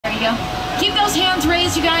to go. Keep those hands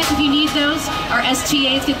raised, you guys, if you need those. Our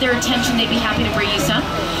STAs get their attention. They'd be happy to bring you some.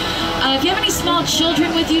 If you have any small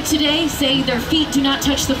children with you today, say their feet do not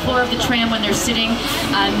touch the floor of the tram when they're sitting,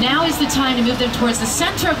 now is the time to move them towards the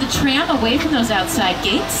center of the tram, away from those outside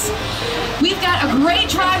gates. We've got a great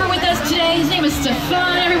driver with us today. His name is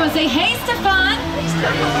Stefan. Everyone say, hey, Stefan.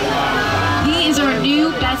 He is our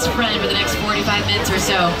new best friend for the next 45 minutes or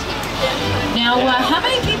so. Now, how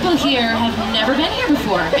many people here have never been here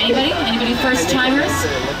before? Anybody? Anybody first-timers?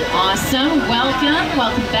 Awesome. Welcome.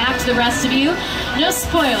 Welcome back to the rest of you. No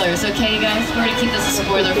spoilers, okay, guys? We're going to keep this a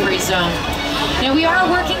spoiler-free zone. Now, we are a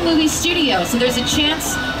working movie studio, so there's a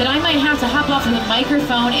chance that I might have to hop off of the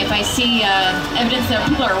microphone if I see evidence that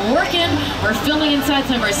people are working or filming inside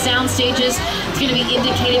some of our sound stages. It's going to be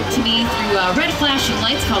indicated to me through red flashing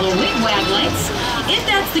lights called the wig-wag lights. If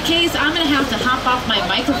that's the case, I'm going to have to hop off my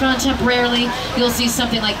microphone temporarily. You'll see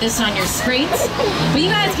something like this on your screens. But you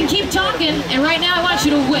guys can keep talking, and right now I want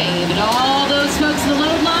you to wave at all those folks in the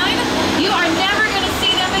load line. You are never going to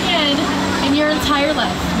see them again in your entire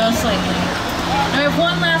life, most likely. Now, I have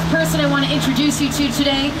one last person I want to introduce you to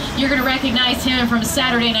today. You're going to recognize him from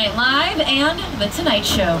Saturday Night Live and The Tonight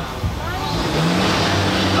Show.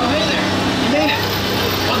 Oh, hey there. You made it.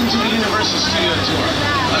 Welcome to the Universal Studio Tour.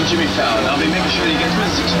 I'm Jimmy Fallon. I'll be making sure that you get through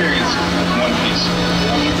this experience in one piece.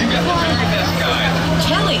 You've got the very best guide.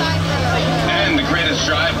 Kelly. And the greatest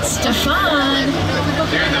driver. Stefan.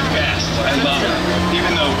 They're the best. I love it.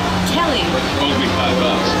 Even though Kelly owed me $5.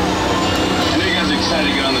 I know you guys are excited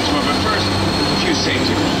to get on the tour, but first, a few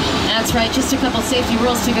safety rules. That's right, just a couple safety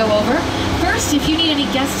rules to go over. First, if you need any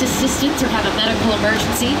guest assistance or have a medical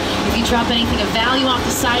emergency, if you drop anything of value off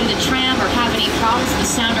the side of the tram or have any problems with the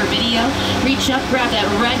sound or video, reach up, grab that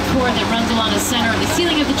red cord that runs along the center of the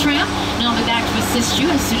ceiling of the tram, and I'll be back to assist you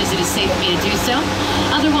as soon as it is safe for me to do so.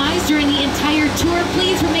 Otherwise, during the entire tour,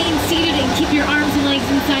 please remain seated and keep your arms and legs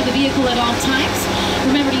inside the vehicle at all times.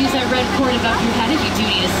 Remember to use that red cord above your head if you do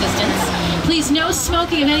need assistance. Please, no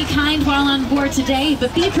smoking of any kind while on board today,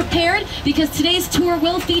 but be prepared because today's tour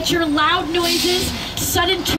will feature loud noises, sudden